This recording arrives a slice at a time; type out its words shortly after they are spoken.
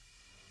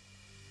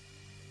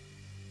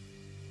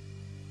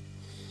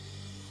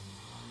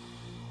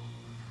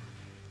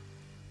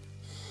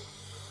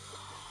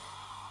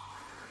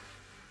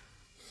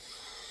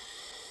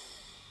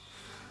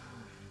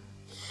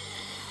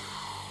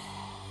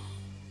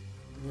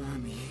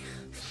Mommy.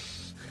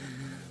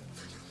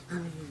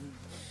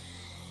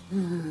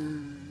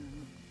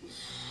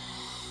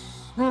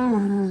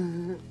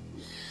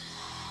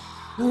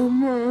 Oh,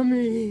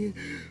 mommy.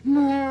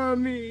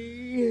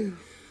 Mommy.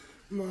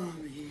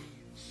 Mommy.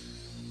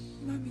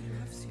 Mommy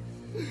loves you.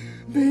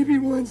 Baby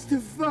wants to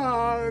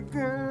fuck.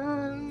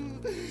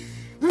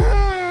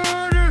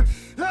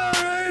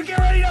 Get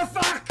ready to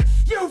fuck!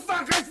 You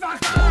fuckers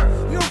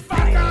fucker! You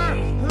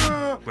fucker!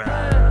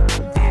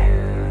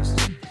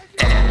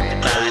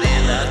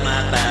 Everybody loves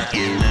my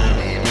fucking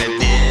movie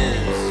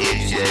reviews. You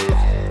should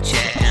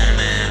check them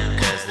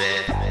out, cause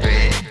they're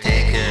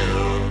pretty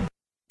cool.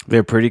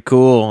 They're pretty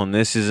cool, and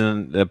this is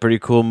a pretty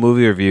cool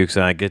movie review because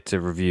I get to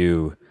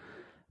review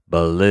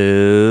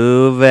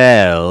Blue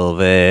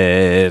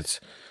Velvet.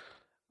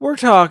 We're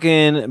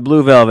talking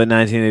Blue Velvet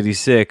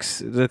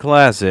 1986, the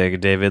classic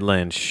David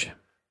Lynch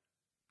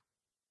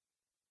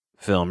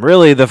film.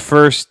 Really, the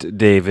first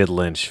David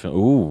Lynch film.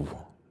 Ooh.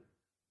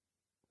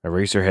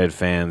 Eraserhead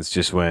fans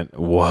just went,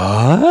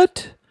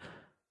 what?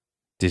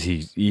 Did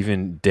he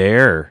even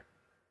dare?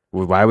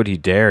 Why would he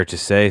dare to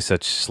say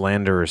such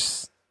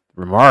slanderous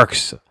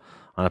remarks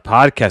on a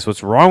podcast?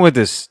 What's wrong with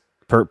this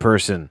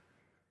person?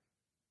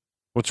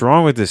 What's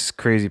wrong with this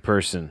crazy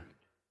person?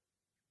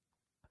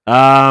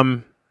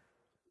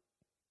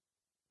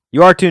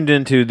 You are tuned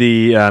into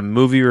the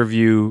movie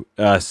review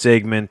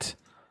segment,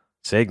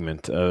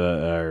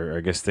 or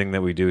I guess thing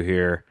that we do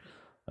here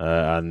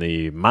on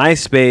the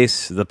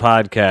MySpace, the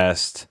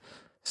podcast,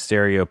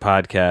 stereo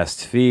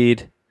podcast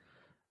feed.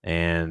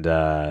 And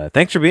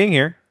thanks for being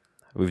here.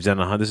 We've done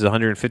this is the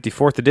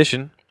 154th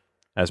edition,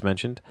 as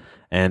mentioned,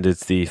 and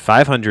it's the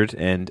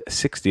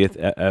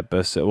 560th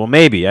episode. Well,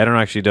 maybe I don't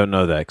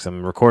know that because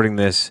I'm recording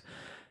this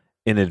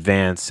in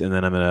advance, and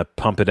then I'm gonna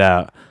pump it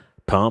out,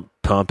 pump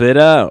it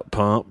out,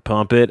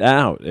 pump it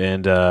out,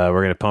 and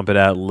we're gonna pump it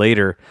out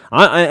later.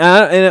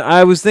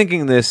 I was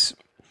thinking this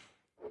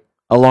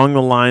along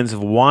the lines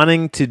of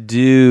wanting to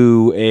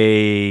do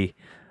a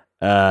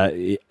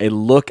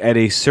look at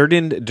a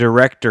certain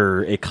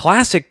director, a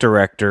classic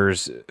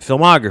director's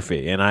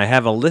filmography, and I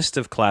have a list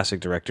of classic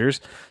directors.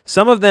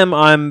 Some of them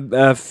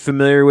I'm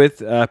familiar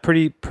with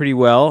pretty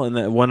well,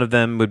 and one of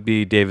them would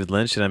be David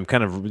Lynch.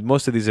 And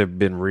most of these have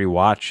been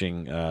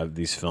rewatching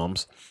these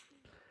films,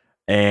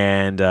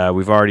 and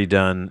we've already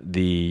done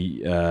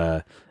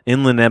the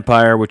Inland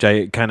Empire, which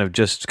I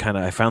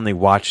I finally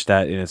watched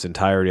that in its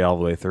entirety all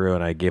the way through,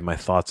 and I gave my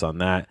thoughts on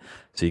that.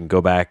 So you can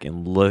go back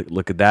and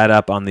look at that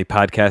up on the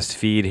podcast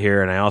feed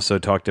here. And I also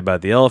talked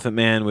about The Elephant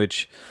Man,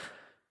 which,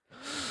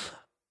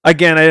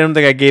 again, I don't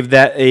think I gave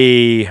that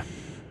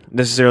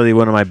necessarily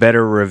one of my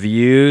better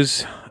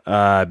reviews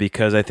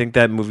because I think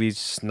that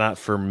movie's not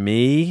for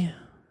me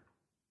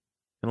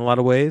in a lot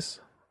of ways.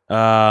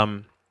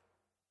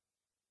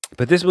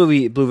 But this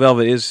movie, Blue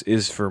Velvet,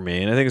 is for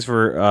me, and I think it's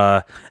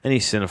for any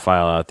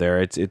cinephile out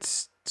there.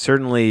 It's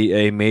certainly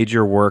a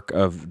major work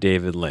of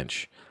David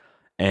Lynch,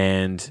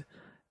 and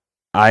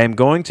I am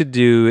going to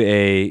do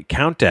a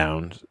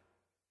countdown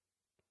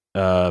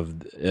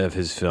of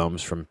his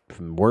films from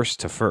worst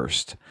to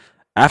first.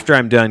 After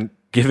I'm done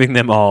giving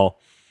them all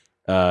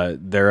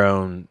their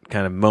own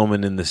kind of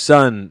moment in the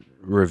sun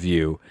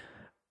review,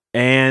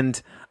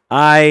 and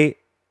I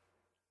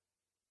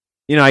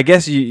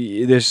guess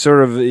there's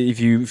sort of if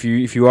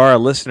you are a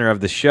listener of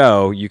the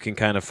show, you can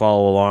kind of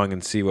follow along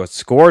and see what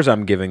scores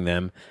I'm giving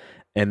them.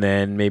 And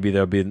then maybe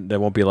there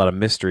won't be a lot of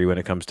mystery when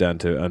it comes down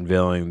to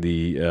unveiling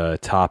the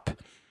top,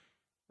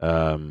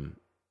 the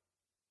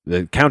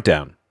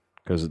countdown,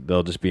 because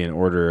they'll just be in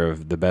order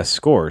of the best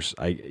scores.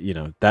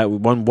 That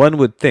one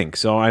would think.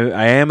 So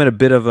I am at a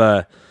bit of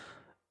a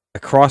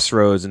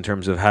crossroads in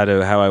terms of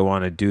how I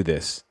want to do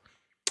this.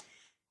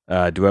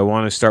 Do I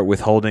want to start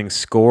withholding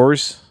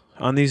scores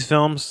on these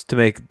films to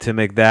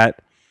make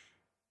that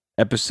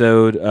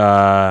episode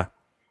have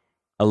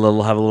a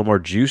little more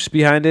juice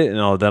behind it, and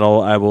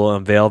I will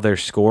unveil their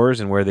scores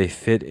and where they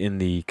fit in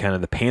the kind of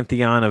the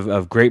pantheon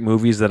of great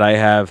movies that I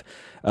have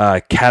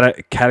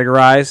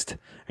categorized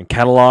and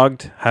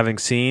cataloged, having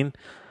seen.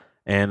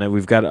 And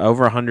we've got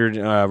over 100.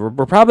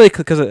 We're probably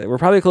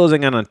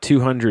closing in on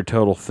 200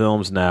 total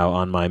films now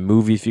on my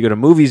movie. If you go to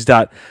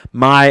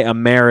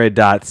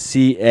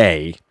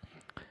movies.myamera.ca,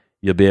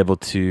 you'll be able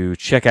to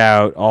check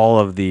out all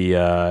of the.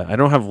 I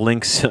don't have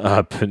links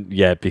up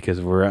yet because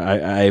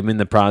I'm in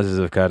the process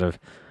of kind of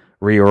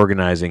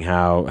reorganizing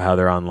how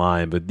they're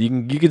online. But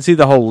you can see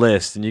the whole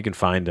list, and you can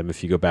find them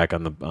if you go back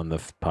on the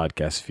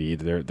podcast feed.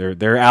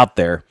 They're out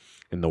there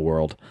in the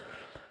world.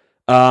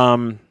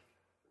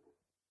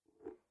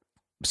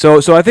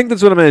 So I think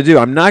that's what I'm going to do.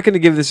 I'm not going to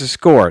give this a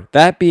score.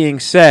 That being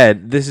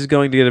said, this is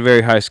going to get a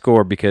very high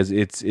score because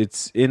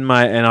it's in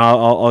my, and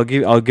I'll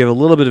give a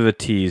little bit of a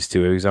tease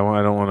to it because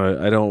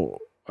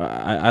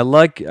I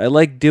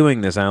like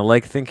doing this and I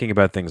like thinking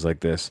about things like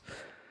this.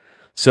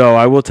 So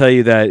I will tell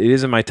you that it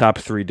is in my top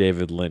 3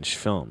 David Lynch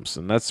films,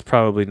 and that's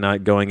probably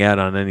not going out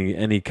on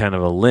any kind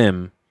of a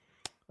limb.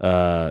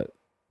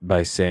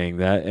 by saying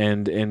that.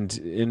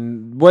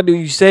 And what do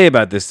you say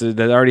about this that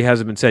already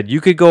hasn't been said?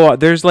 You could go.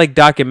 There's like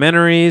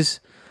documentaries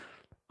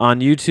on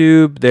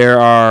YouTube. There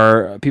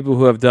are people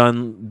who have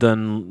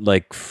done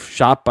like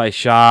shot by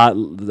shot,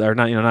 or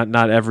not,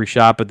 not every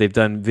shot, but they've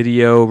done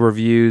video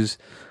reviews.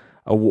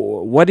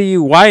 What do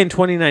you? Why in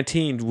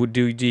 2019 would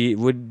would you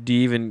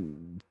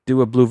even do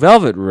a Blue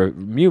Velvet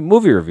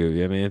movie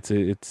review? I mean,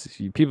 it's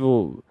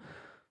people.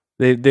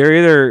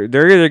 They're either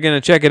gonna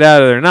check it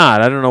out or they're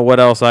not. I don't know what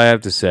else I have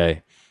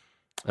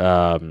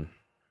um,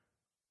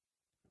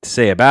 to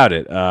say about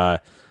it.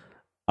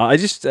 I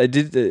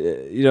did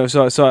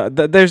there's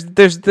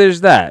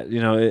that,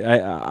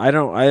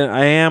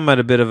 I am at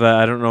a bit of a,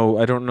 I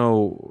don't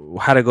know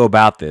how to go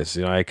about this.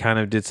 I kind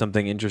of did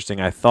something interesting,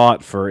 I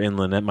thought, for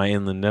my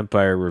Inland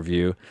Empire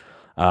review.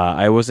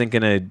 I wasn't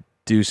gonna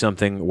do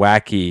something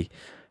wacky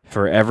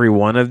for every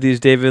one of these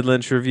David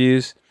Lynch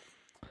reviews,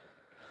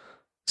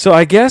 so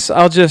I guess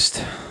I'll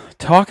just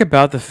talk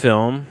about the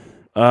film.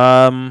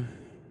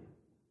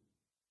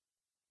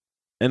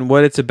 And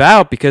what it's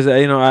about, because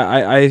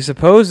I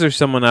suppose there's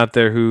someone out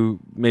there who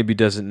maybe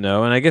doesn't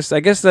know, and I guess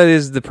that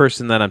is the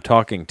person that I'm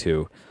talking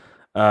to,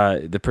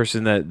 the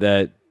person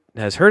that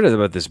has heard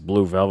about this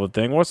Blue Velvet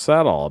thing. What's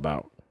that all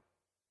about?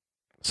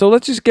 So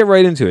let's just get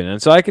right into it.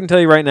 And so I can tell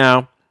you right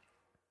now,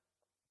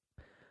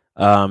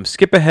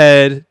 skip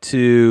ahead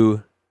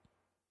to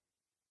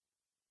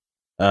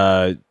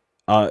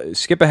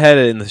skip ahead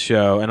in the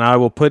show, and I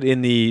will put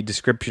in the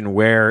description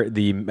where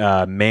the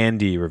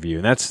Mandy review,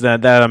 and that's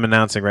that I'm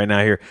announcing right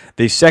now here.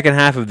 The second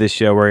half of this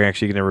show, we're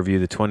actually going to review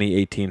the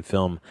 2018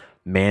 film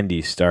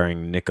Mandy,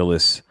 starring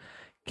Nicolas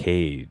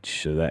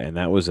Cage.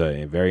 That was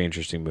a very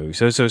interesting movie.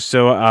 So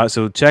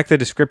check the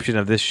description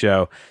of this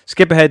show.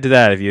 Skip ahead to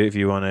that if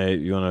you want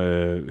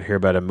to hear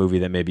about a movie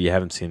that maybe you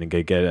haven't seen and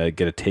get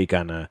a take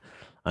on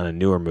a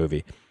newer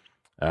movie.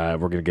 We're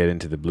gonna get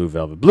into the Blue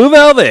Velvet. Blue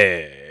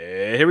Velvet.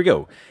 Here we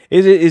go.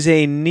 It is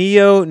a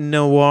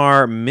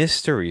neo-noir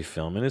mystery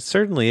film, and it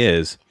certainly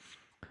is.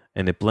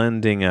 And it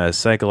blending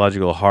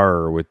psychological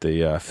horror with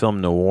the film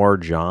noir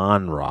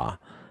genre.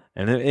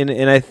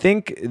 And I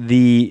think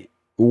the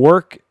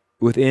work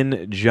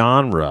within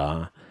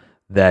genre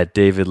that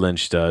David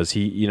Lynch does,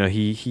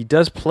 he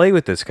does play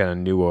with this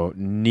kind of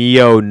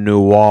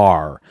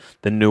neo-noir.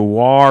 The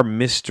noir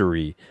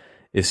mystery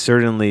is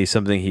certainly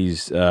something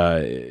he's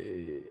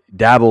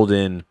dabbled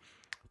in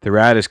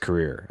throughout his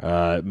career,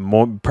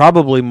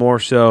 probably more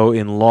so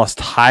in Lost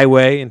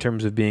Highway in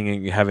terms of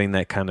having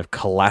that kind of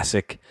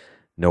classic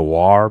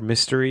noir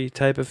mystery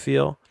type of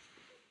feel,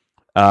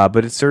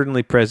 but it's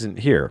certainly present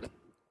here.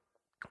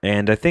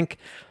 And I think,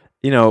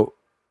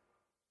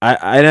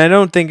 I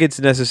don't think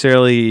it's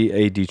necessarily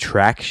a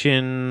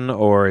detraction,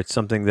 or it's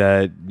something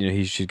that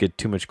he should get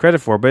too much credit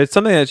for, but it's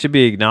something that should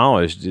be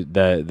acknowledged,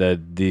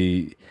 that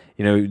the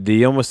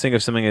almost think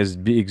of something as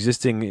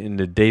existing in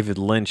the David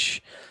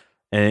Lynch,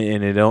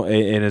 and it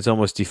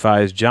almost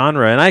defies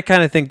genre. And I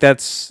kind of think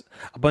that's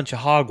a bunch of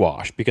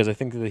hogwash, because I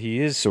think that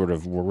he is sort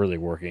of really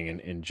working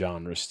in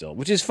genre still,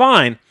 which is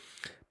fine,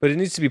 but it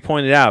needs to be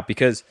pointed out,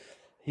 because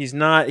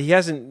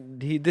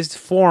this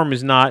form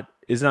is not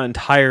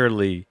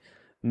entirely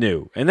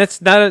new, and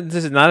this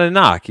is not a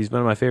knock. He's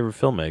one of my favorite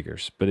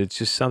filmmakers, but it's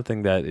just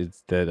something that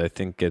I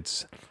think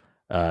gets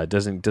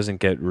doesn't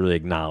get really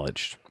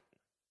acknowledged.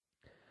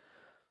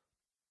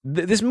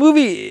 This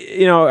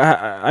movie,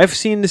 I've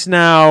seen this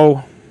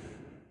now.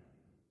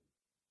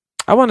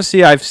 I want to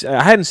see. I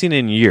hadn't seen it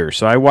in years,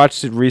 so I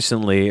watched it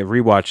recently.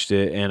 Rewatched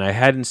it, and I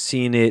hadn't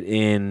seen it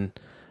in,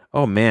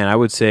 oh man, I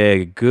would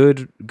say a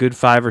good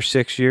 5 or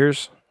 6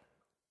 years,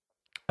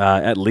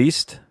 at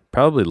least,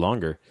 probably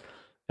longer.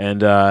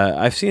 And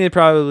I've seen it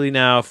probably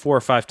now 4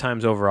 or 5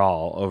 times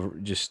overall,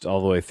 just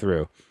all the way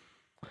through.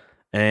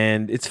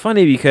 And it's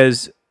funny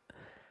because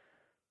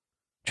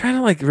trying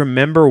to like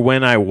remember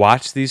when I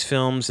watched these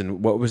films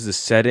and what was the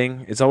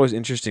setting. It's always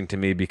interesting to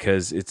me,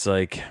 because it's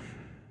like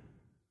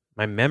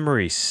my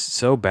memory's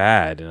so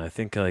bad, and I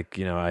think like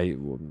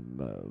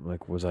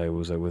was I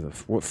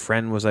with what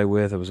friend was I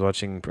with? I was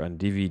watching on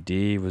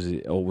DVD. Was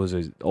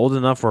it old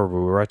enough where we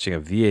were watching a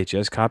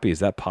VHS copy? Is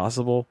that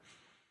possible?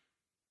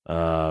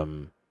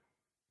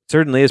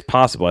 Certainly is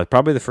possible.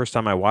 Probably the first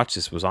time I watched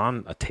this was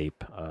on a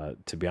tape.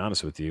 To be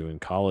honest with you, in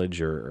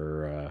college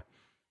or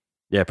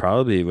yeah,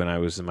 probably when I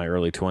was in my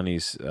early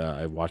 20s,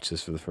 I watched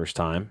this for the first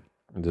time.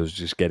 I was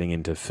just getting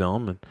into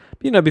film,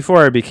 and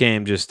before I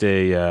became just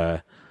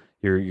a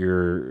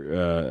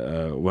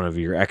one of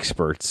your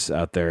experts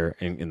out there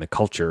in the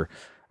culture,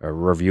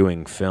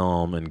 reviewing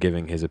film and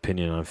giving his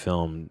opinion on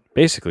film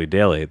basically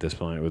daily at this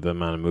point with the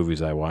amount of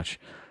movies I watch.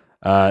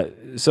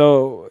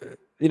 So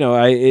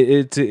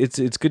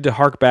it's good to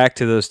hark back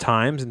to those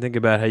times and think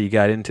about how you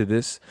got into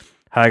this,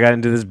 how I got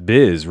into this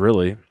biz,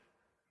 really.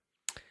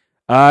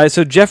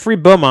 So Jeffrey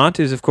Beaumont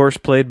is, of course,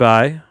 played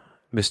by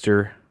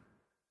Mr.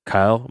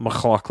 Kyle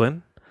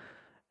MacLachlan,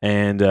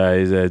 and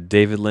is a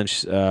David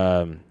Lynch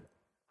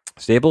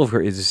stable.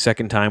 It's his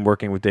second time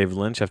working with David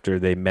Lynch after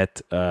they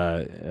met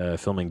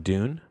filming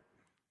Dune,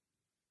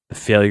 the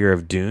failure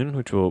of Dune,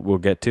 which we'll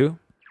get to.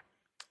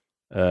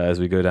 as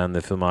we go down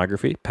the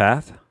filmography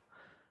path,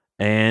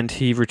 and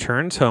he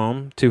returns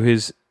home to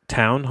his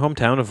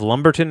hometown of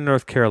Lumberton,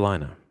 North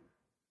Carolina.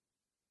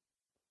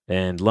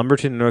 And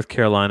Lumberton, North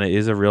Carolina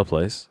is a real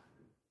place.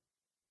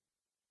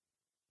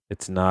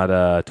 It's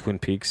not Twin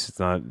Peaks. It's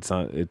not. It's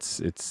not.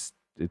 It's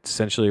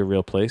essentially a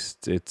real place.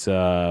 It's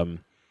I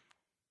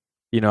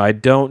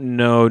don't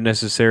know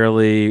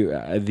necessarily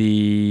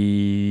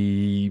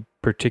the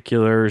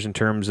particulars in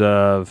terms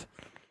of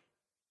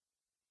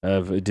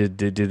did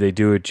they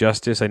do it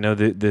justice? I know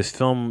that the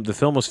film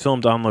was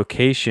filmed on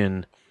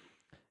location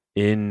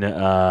in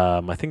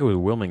I think it was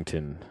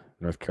Wilmington,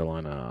 North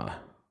Carolina.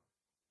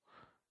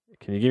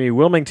 Can you give me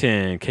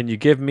Wilmington? Can you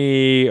give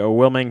me a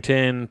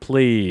Wilmington,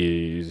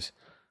 please?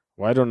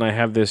 Why don't I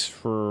have this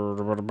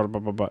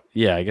for?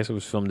 Yeah, I guess it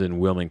was filmed in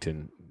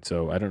Wilmington.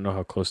 So I don't know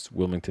how close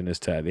Wilmington is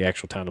to the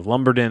actual town of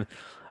Lumberton.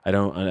 I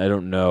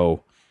don't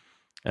know,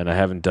 and I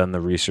haven't done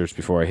the research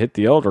before I hit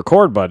the old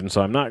record button.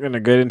 So I'm not going to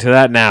get into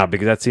that now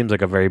because that seems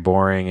like a very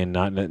boring and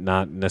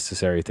not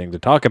necessary thing to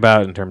talk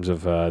about in terms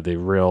of the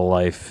real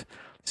life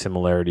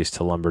similarities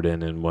to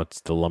Lumberton and what's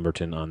the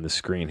Lumberton on the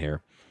screen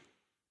here.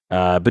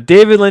 But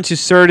David Lynch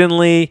is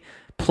certainly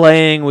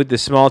playing with the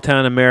small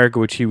town America,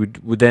 which he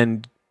would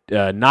then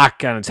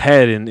knock on its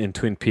head in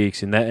Twin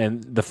Peaks,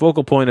 and the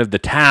focal point of the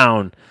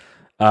town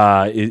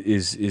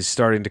is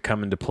starting to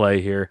come into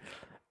play here,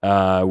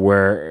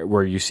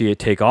 where you see it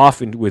take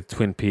off with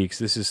Twin Peaks.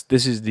 This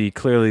is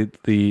clearly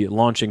the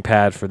launching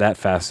pad for that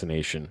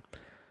fascination.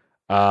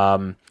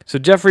 So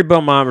Jeffrey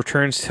Beaumont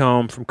returns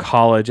home from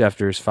college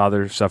after his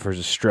father suffers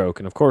a stroke,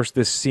 and of course,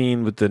 this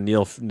scene with the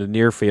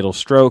near fatal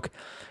stroke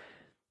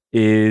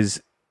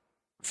is,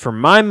 for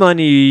my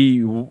money,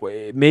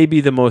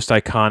 maybe the most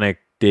iconic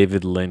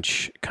David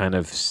Lynch kind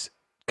of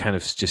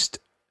just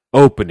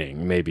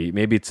opening. Maybe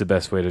it's the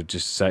best way to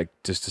just say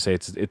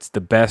it's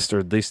the best, or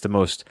at least the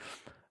most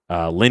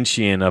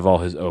Lynchian of all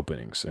his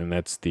openings, and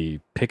that's the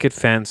picket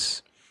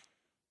fence,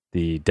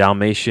 the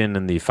Dalmatian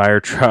and the fire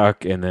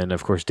truck, and then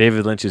of course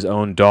David Lynch's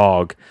own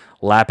dog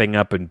lapping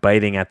up and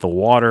biting at the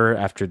water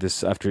after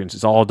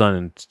it's all done,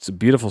 and it's a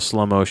beautiful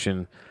slow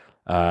motion.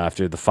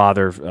 After the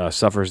father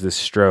suffers this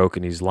stroke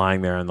and he's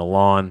lying there on the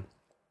lawn,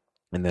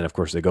 and then of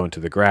course they go into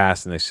the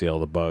grass and they see all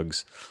the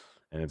bugs,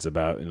 and it's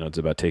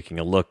about taking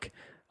a look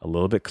a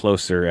little bit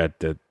closer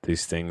at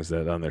these things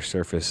that on their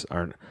surface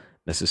aren't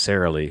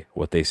necessarily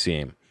what they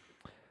seem.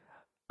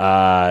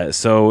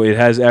 So it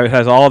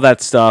has all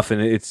that stuff,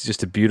 and it's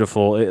just a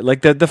beautiful.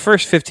 Like the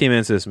first 15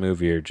 minutes of this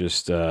movie are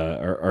just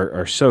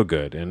are so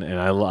good, and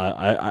I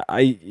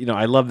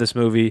love this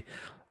movie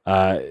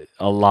a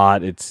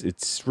lot. It's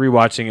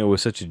rewatching it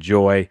was such a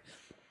joy.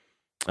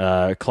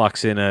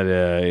 Clocks in at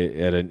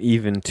an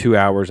even 2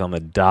 hours on the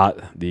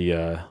dot.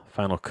 The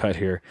final cut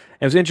here.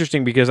 And it was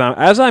interesting because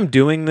as I'm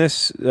doing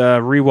this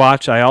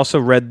rewatch, I also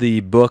read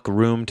the book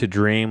Room to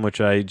Dream, which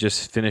I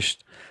just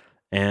finished,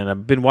 and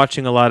I've been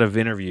watching a lot of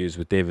interviews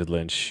with David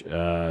Lynch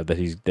that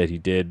he's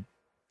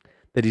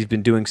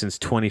been doing since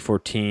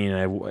 2014,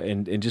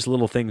 and just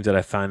little things that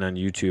I find on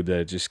YouTube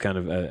that just kind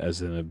of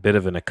as a bit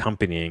of an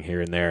accompanying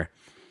here and there.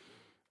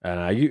 And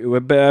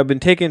I've been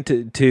taken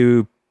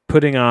to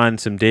putting on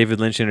some David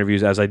Lynch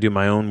interviews as I do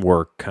my own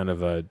work, kind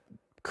of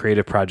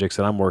creative projects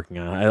that I'm working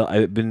on.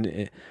 I've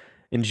been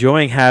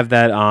enjoying have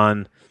that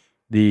on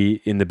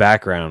in the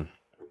background.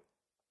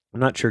 I'm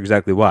not sure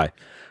exactly why,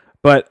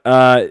 but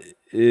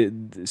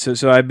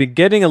so I've been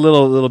getting a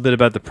little bit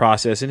about the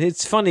process, and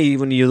it's funny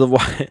when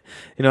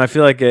I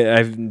feel like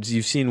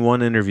you've seen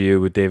one interview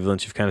with David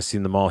Lynch, you've kind of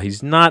seen them all.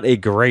 He's not a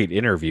great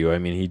interview. I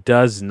mean,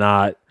 he's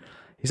not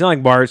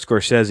like Martin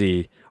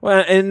Scorsese.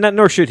 Well, and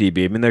nor should he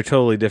be. I mean, they're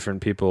totally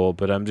different people.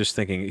 But I'm just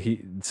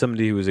thinking,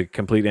 somebody who was a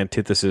complete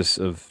antithesis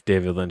of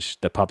David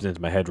Lynch that popped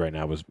into my head right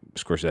now was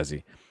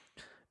Scorsese,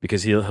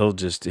 because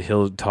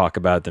he'll talk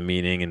about the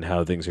meaning and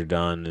how things are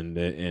done,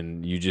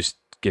 and you just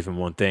give him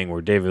one thing.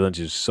 Where David Lynch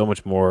is so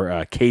much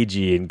more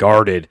cagey and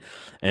guarded,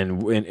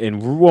 and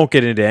won't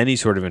get into any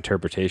sort of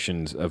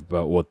interpretations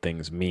about what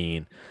things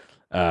mean.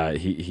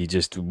 He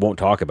just won't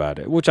talk about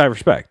it, which I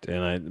respect.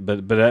 And I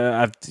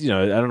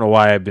don't know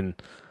why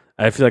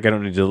I feel like I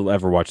don't need to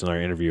ever watch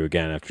another interview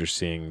again after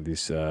seeing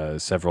these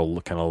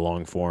several kind of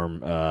long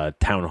form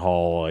town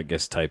hall, I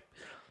guess, type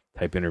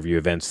interview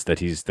events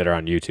that are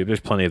on YouTube.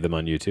 There's plenty of them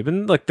on YouTube,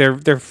 and like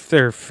they're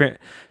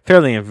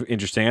fairly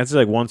interesting. I'd say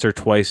like once or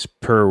twice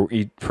per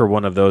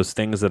one of those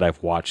things that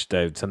I've watched,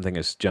 something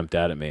has jumped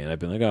out at me, and I've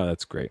been like, oh,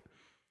 that's great.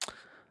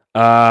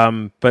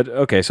 But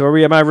okay, so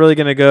am I really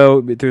gonna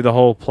go through the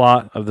whole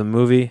plot of the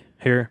movie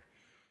here?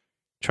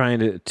 Trying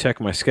to check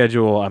my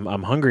schedule.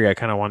 I'm hungry. I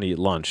kind of want to eat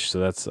lunch,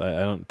 so I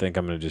don't think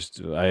I'm gonna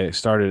just. I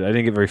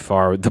didn't get very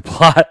far with the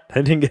plot.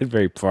 I didn't get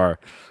very far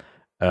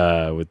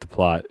with the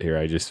plot here.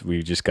 We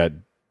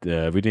didn't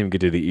even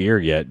get to the ear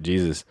yet.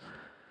 Jesus.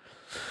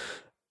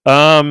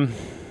 I'm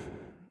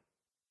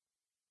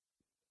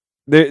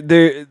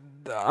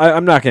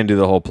not gonna do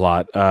the whole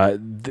plot.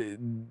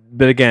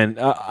 But again,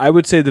 I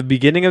would say the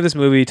beginning of this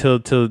movie till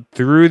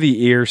through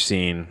the ear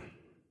scene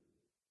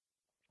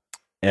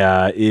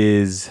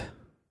is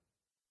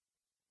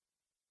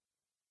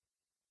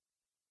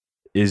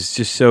is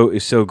just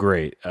so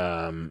great.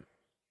 The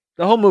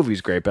whole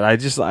movie's great, but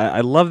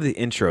I love the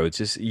intro. It's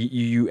just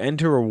you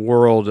enter a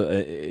world.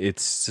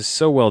 It's just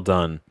so well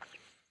done.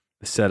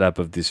 The setup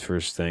of these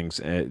first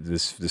things,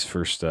 this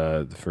first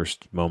the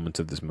first moments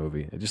of this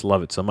movie. I just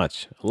love it so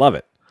much. I love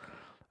it.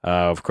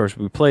 Of course,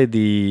 we played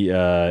the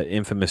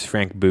infamous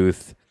Frank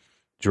Booth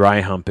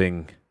dry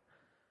humping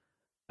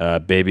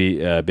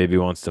baby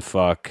wants to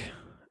fuck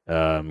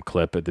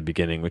clip at the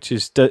beginning, which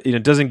is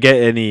doesn't get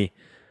any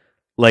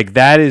like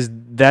that is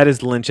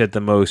Lynch at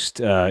the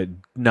most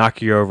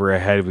knock you over a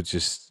head with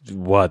just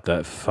what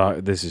the fuck,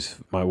 this is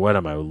what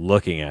am I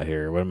looking at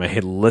here, what am I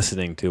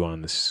listening to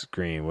on the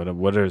screen,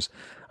 what is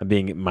I'm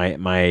being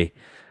my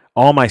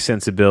all my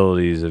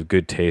sensibilities of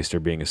good taste are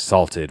being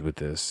assaulted with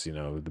this,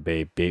 the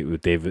baby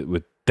with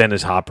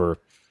Dennis Hopper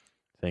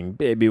saying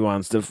baby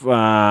wants to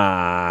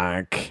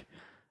fuck.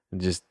 And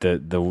just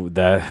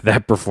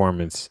that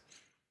performance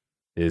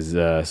is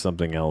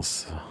something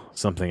else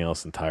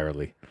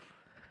entirely.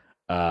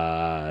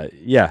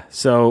 Yeah.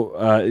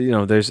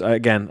 So there's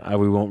again,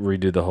 we won't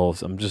redo the whole.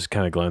 I'm just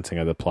kind of glancing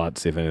at the plot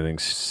to see if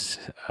anything's,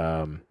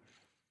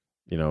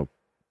 you know,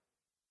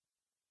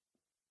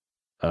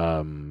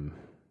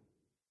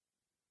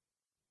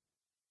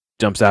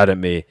 jumps out at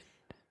me.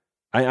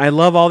 I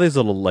love all these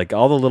little, like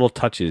all the little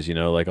touches,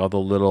 like all the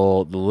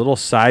little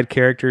side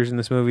characters in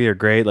this movie are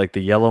great. Like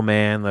the yellow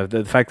man,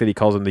 the fact that he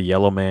calls him the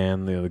yellow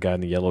man, the guy in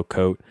the yellow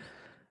coat,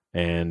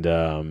 and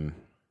the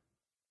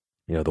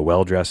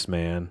well dressed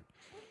man.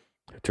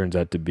 It turns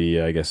out to be,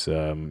 I guess,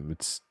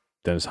 it's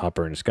Dennis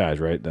Hopper in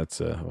disguise, right? That's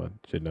well, I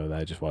should know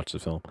that. I just watched the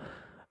film.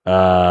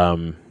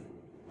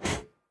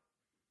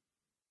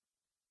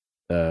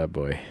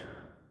 Boy.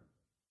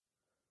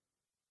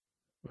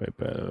 Wait,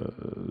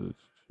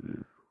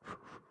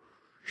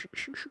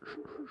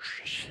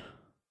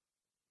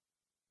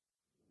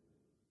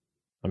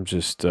 I'm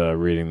just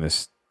reading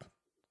this.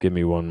 Give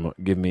me one more.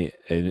 Give me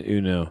an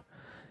uno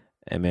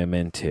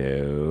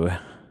memento.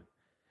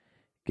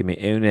 Give me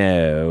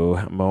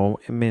uno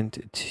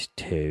momento.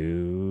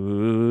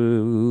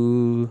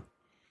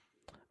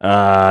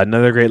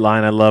 Another great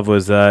line I love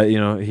was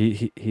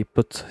he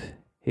put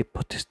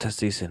his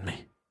testes in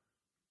me.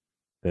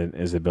 And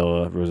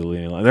Isabella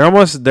Rossellini line.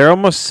 They're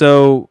almost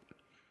so.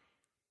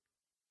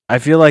 I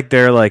feel like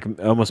they're like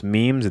almost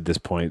memes at this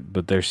point,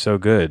 but they're so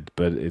good.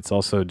 But it's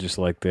also just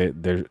like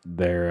they're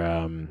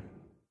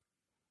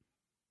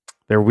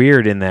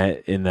weird in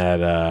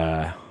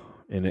a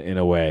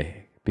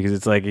way, because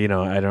it's like,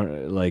 I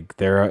don't like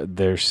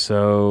they're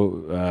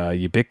so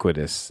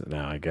ubiquitous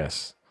now, I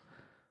guess.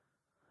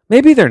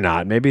 Maybe they're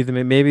not. Maybe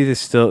they're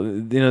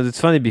still.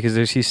 It's funny because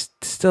is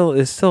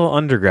still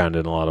underground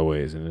in a lot of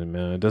ways, and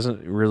it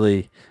doesn't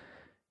really,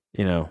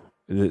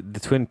 the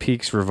Twin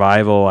Peaks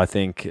revival. I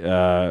think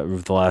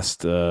the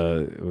last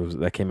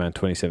that came out in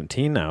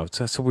 2017. Now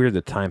it's so weird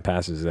that time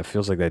passes. That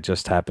feels like that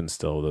just happened.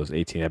 Still, those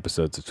 18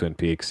 episodes of Twin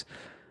Peaks,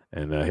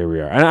 and here we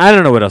are. I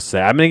don't know what else to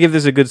say. I'm gonna give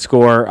this a good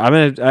score.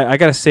 I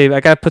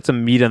gotta put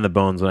some meat on the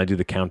bones when I do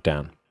the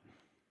countdown.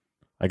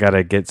 I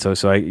gotta get so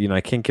I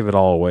can't give it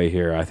all away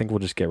here. I think we'll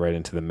just get right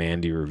into the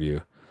Mandy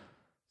review.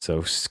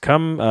 So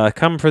come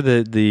for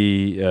the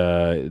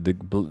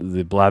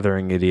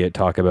blathering idiot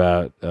talk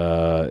about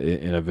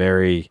in a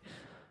very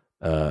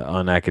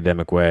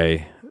unacademic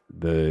way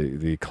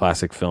the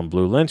classic film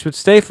Blue Lynch, but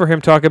stay for him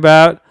talk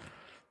about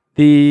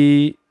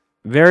the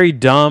very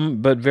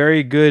dumb but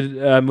very good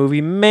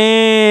movie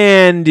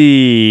Mandy,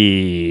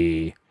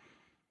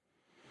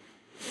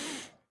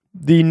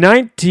 the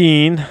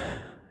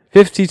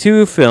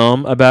 1952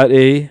 film about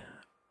a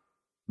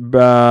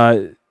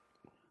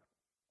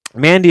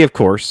Mandy, of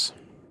course,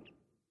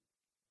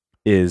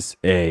 is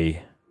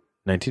a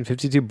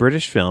 1952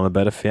 British film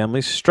about a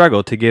family's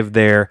struggle to give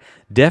their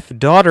deaf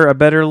daughter a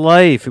better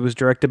life. It was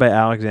directed by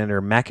Alexander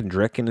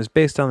Mackendrick and is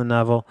based on the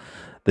novel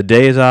The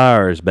Day Is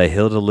Ours by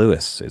Hilda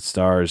Lewis. It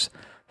stars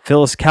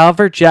Phyllis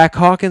Calvert, Jack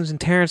Hawkins,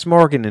 and Terrence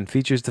Morgan, and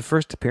features the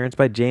first appearance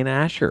by Jane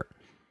Asher.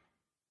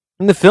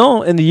 In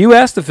the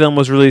U.S., the film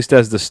was released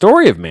as The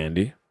Story of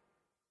Mandy,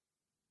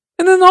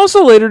 and then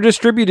also later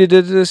distributed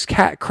as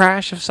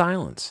Crash of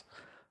Silence.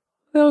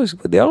 They always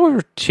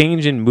were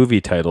changing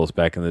movie titles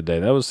back in the day.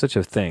 That was such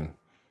a thing.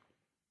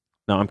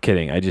 No, I'm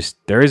kidding.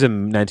 There is a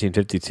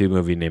 1952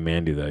 movie named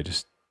Mandy, though. I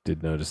just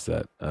did notice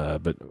that.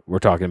 But we're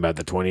talking about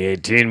the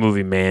 2018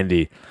 movie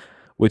Mandy,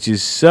 which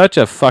is such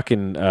a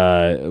fucking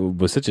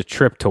was such a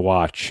trip to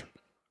watch.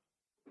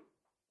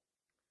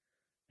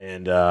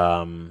 And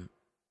I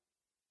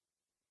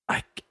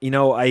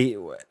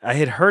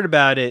had heard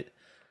about it.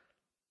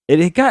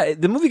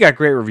 The movie got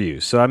great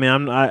reviews. So I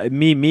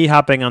mean, me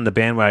hopping on the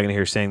bandwagon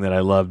here saying that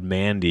I loved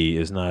Mandy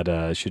is not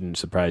shouldn't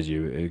surprise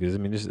you, because I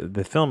mean,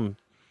 the film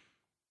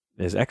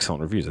is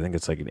excellent reviews. I think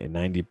it's like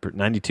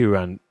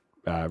 92%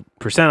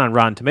 on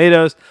Rotten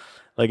Tomatoes.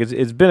 Like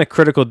it's been a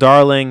critical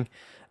darling.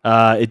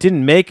 It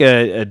didn't make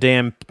a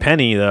damn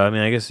penny though. I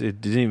mean, I guess it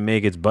didn't even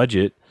make its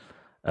budget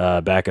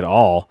back at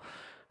all.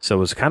 So it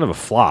was kind of a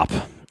flop.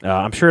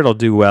 I'm sure it'll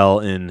do well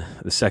in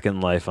the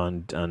second life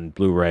on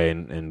Blu-ray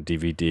and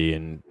DVD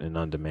and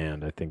on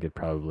demand. I think it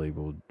probably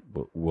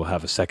will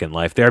have a second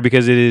life there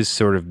because it is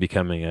sort of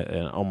becoming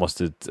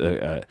almost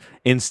a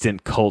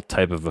instant cult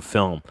type of a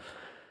film.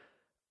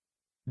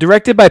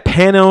 Directed by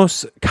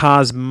Panos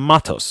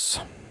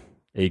Cosmatos,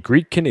 a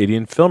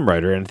Greek-Canadian film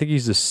writer, and I think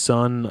he's the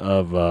son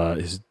of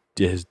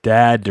his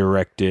dad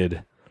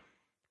directed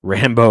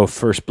Rambo: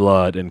 First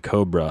Blood and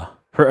Cobra.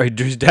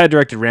 His dad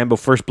directed Rambo: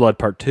 First Blood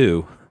Part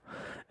 2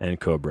 and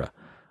Cobra.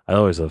 I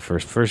always love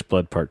First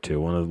Blood Part 2,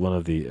 one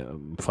of the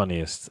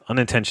funniest,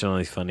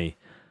 unintentionally funny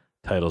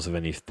titles of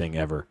anything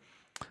ever.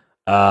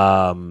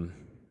 And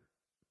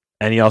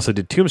he also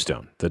did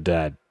Tombstone, the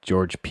dad,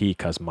 George P.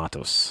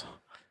 Cosmatos.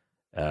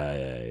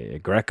 A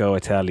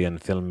Greco-Italian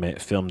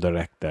film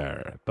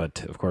director,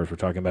 but of course we're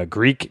talking about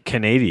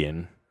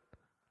Greek-Canadian.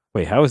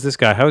 Wait, how is this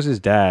guy? How is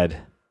his dad?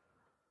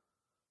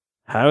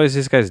 How is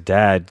this guy's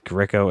dad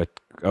Greco?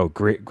 Oh,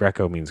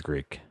 Greco means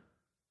Greek.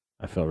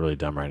 I felt really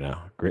dumb right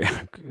now.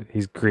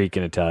 He's Greek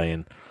and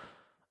Italian,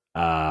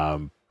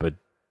 but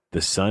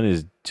the son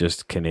is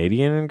just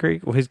Canadian and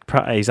Greek. Well,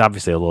 he's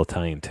obviously a little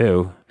Italian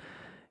too.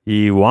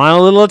 You want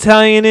a little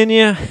Italian in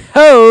you?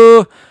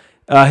 Oh,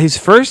 his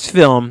first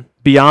film,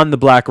 Beyond the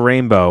Black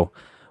Rainbow,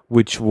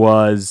 which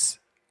was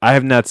I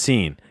have not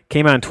seen,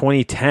 came out in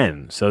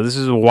 2010. So this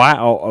is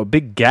a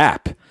big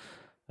gap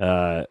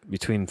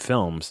between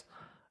films,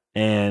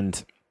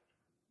 and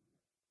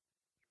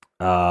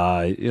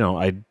I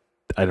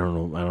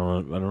don't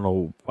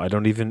know.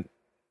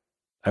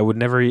 I would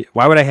never.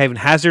 Why would I even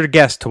hazard a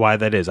guess to why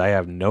that is? I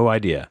have no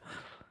idea.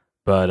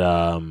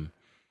 But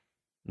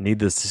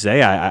needless to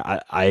say,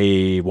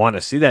 I want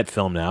to see that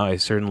film now. I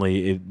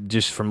certainly,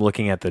 just from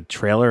looking at the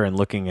trailer and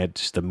looking at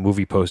just the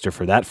movie poster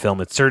for that film,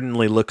 it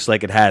certainly looks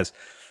like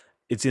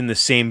it's in the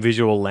same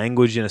visual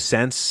language in a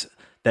sense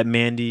that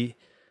Mandy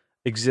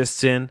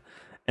exists in.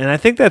 And I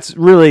think that's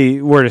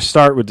really where to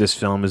start with this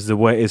film is the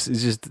way it's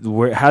just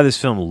how this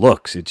film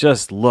looks. It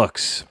just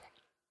looks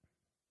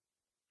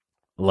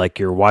like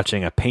you're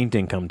watching a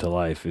painting come to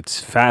life. It's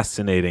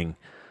fascinating.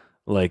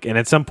 And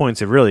at some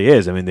points it really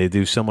is. I mean, they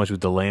do so much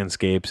with the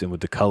landscapes and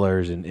with the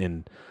colors and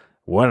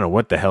I don't know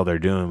what the hell they're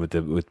doing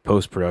with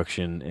post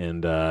production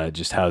and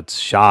just how it's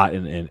shot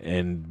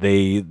and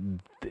they,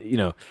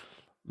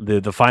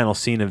 the final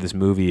scene of this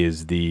movie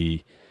is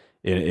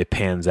it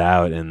pans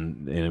out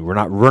and we're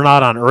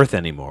not on Earth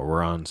anymore.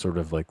 We're on sort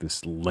of like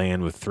this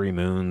land with three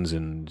moons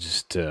and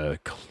just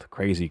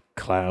crazy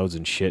clouds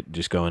and shit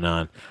just going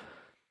on.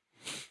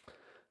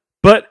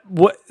 But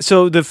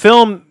so the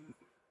film,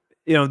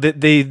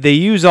 they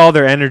use all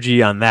their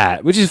energy on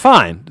that, which is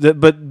fine.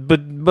 But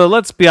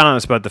let's be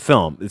honest about the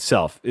film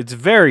itself. It's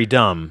very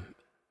dumb,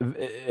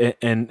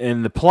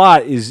 and the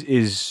plot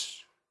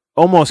is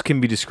almost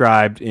can be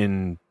described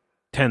in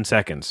 10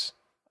 seconds.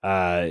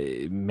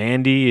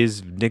 Mandy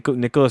is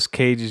Nicolas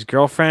Cage's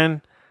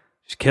girlfriend.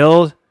 She's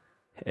killed.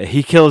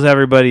 He kills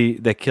everybody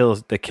that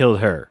killed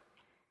her.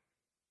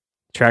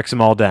 Tracks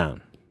them all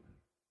down.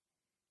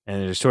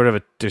 And there's sort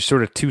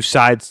of two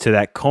sides to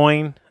that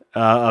coin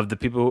of the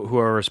people who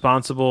are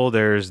responsible.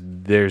 There's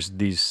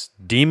these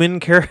demon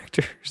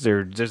characters.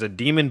 There's a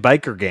demon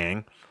biker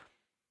gang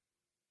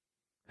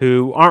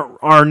who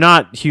are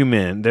not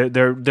human.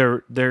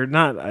 They're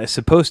not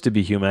supposed to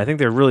be human. I think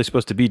they're really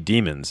supposed to be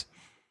demons.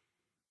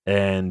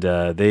 And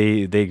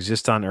they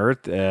exist on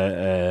Earth.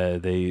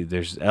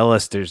 There's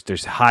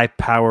high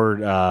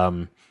powered,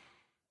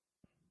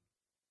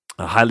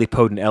 highly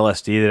potent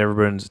LSD that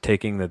everyone's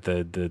taking that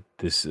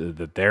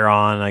they're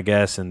on, I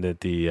guess, and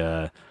that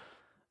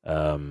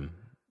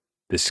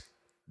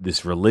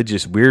this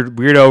religious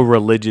weirdo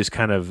religious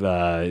kind of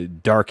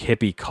dark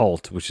hippie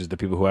cult, which is the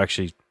people who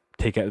actually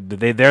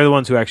they're the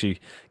ones who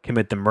actually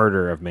commit the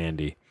murder of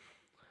Mandy.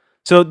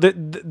 So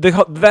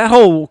that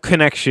whole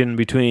connection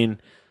between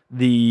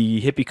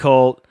the hippie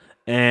cult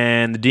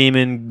and the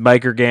demon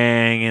biker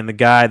gang and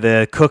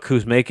the cook who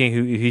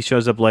he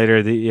shows up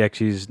later. He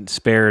actually is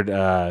spared.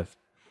 I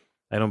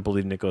don't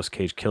believe Nicolas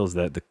Cage kills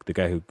the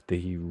guy who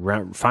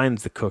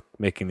finds the cook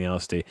making the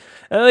LSD.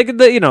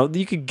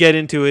 You could get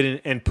into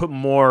it and put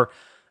more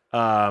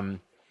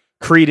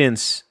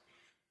credence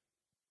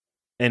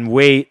and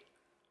weight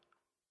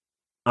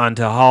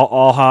onto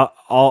how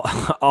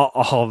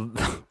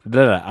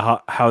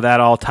that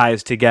all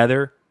ties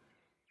together.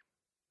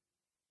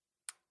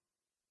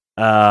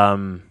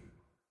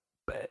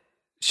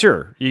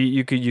 Sure,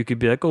 you could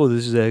be like, oh,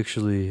 this is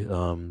actually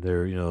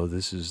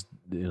this is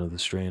the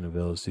strain of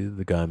LSD that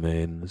the guy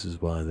made, and this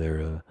is why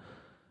they're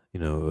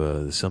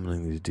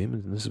summoning these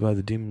demons, and this is why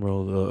the demon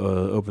world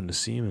opened to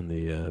seam in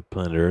the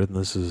planet Earth, and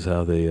this is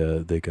how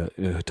they got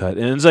tied.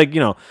 And it's like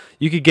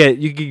you could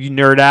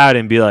nerd out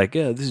and be like,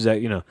 yeah, this is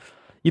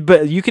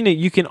but you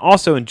can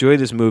also enjoy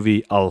this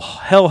movie a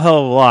hell of a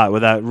lot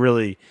without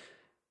really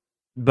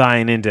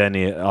buying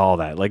into all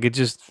that. Like,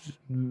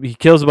 he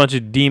kills a bunch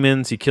of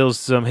demons, he kills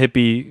some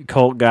hippie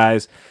cult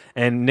guys,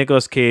 and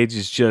Nicolas Cage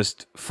is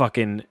just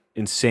fucking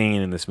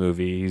insane in this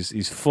movie.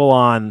 He's full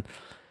on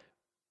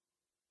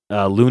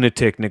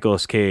lunatic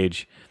Nicolas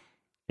Cage,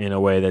 in a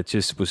way that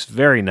just was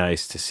very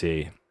nice to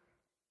see.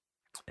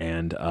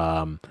 And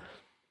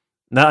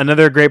not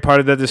another great part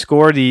of the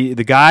score,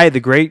 the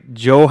great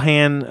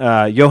Johan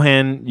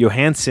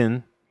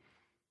Johansson,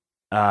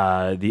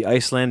 the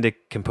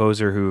Icelandic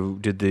composer who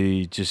did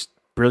the just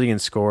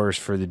brilliant scores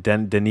for the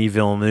Denis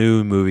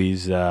Villeneuve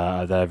movies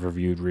that I've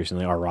reviewed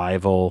recently,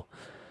 Arrival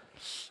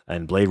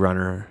and Blade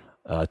Runner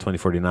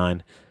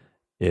 2049.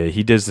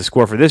 He does the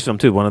score for this film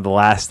too. One of the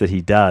last that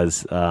he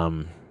does.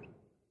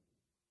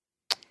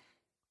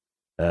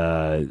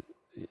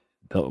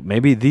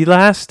 Maybe the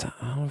last. I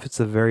don't know if it's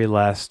the very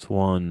last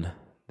one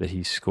that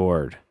he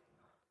scored.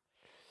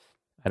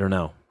 I don't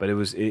know, but it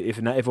was if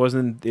it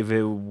wasn't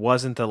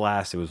the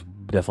last, it was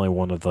definitely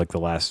one of like the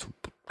last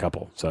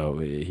couple. So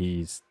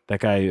he's that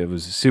guy.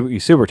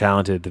 He's super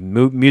talented. The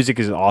music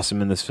is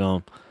awesome in this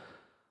film.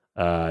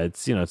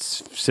 It's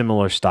it's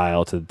similar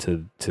style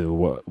to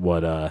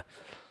what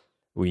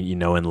we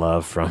and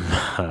love from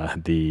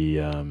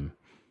the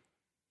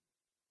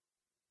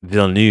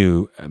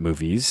Villeneuve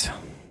movies.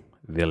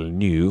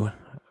 Villeneuve.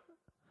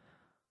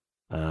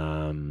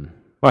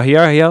 Well,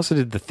 he also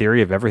did The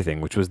Theory of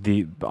Everything, which was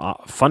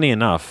funny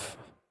enough,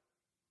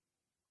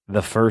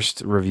 the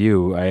first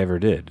review I ever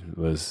did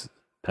was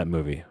that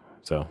movie.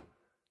 So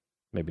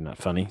maybe not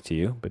funny to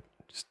you, but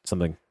just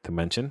something to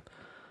mention.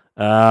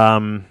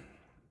 So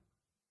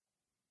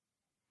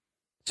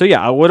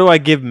yeah, what do I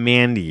give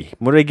Mandy?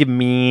 What do I give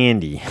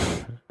Mandy?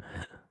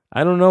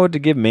 I don't know what to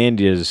give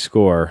Mandy as a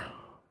score.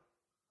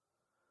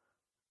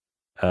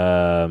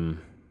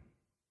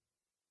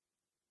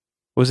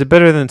 Was it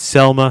better than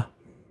Selma?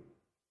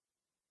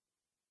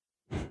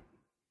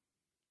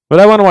 But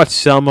I want to watch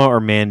Selma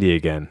or Mandy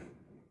again.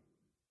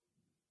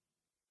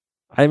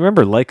 I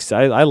remember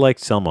I liked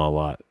Selma a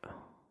lot,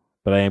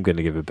 but I am going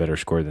to give a better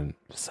score than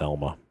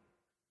Selma.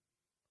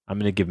 I'm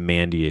going to give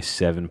Mandy a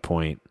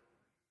 7.77.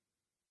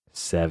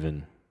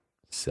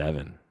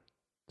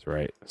 That's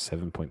right,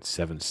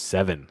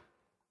 7.77.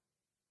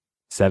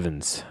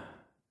 Sevens.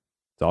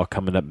 It's all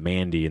coming up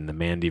Mandy in the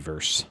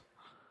Mandyverse.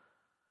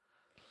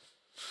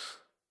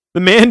 The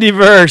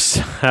Mandyverse.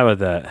 How about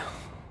that?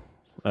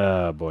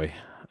 Oh boy.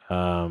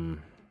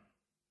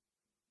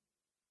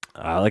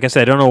 Like I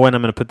said, I don't know when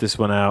I'm going to put this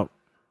one out.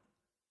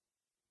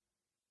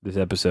 This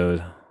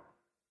episode.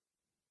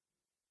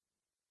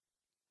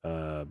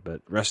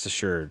 But rest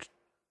assured,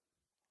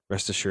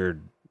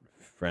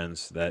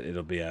 friends, that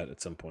it'll be out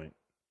at some point.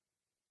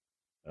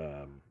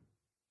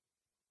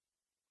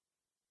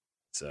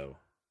 So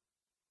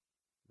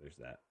there's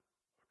that.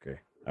 Okay.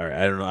 All right.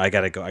 I don't know. I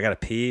gotta go. I gotta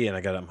pee, and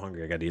I'm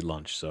hungry. I gotta eat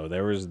lunch. So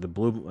there was the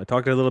blue. I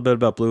talked a little bit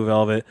about Blue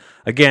Velvet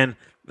again.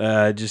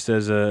 Just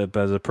as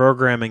a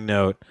programming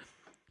note,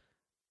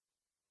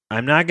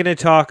 I'm not going to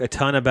talk a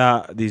ton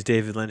about these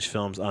David Lynch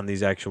films on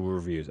these actual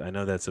reviews. I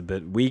know that's a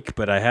bit weak,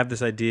 but I have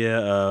this idea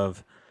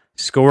of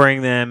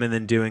scoring them and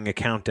then doing a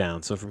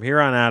countdown. So from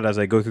here on out, as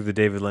I go through the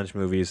David Lynch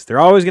movies, they're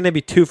always going to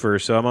be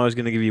twofers. So I'm always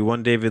going to give you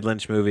one David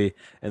Lynch movie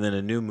and then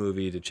a new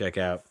movie to check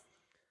out.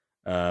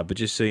 But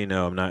just so you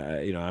know, I'm not.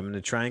 I'm going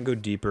to try and go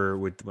deeper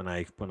with when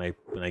I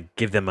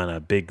give them on a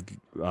big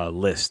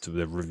list,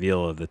 the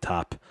reveal of the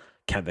top,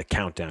 the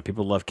countdown.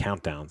 People love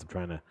countdowns. I'm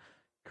trying to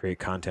create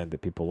content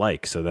that people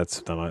like. So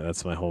that's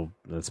my whole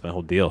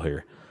deal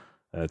here.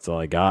 That's all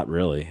I got,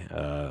 really.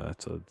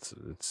 That's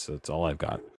all I've got.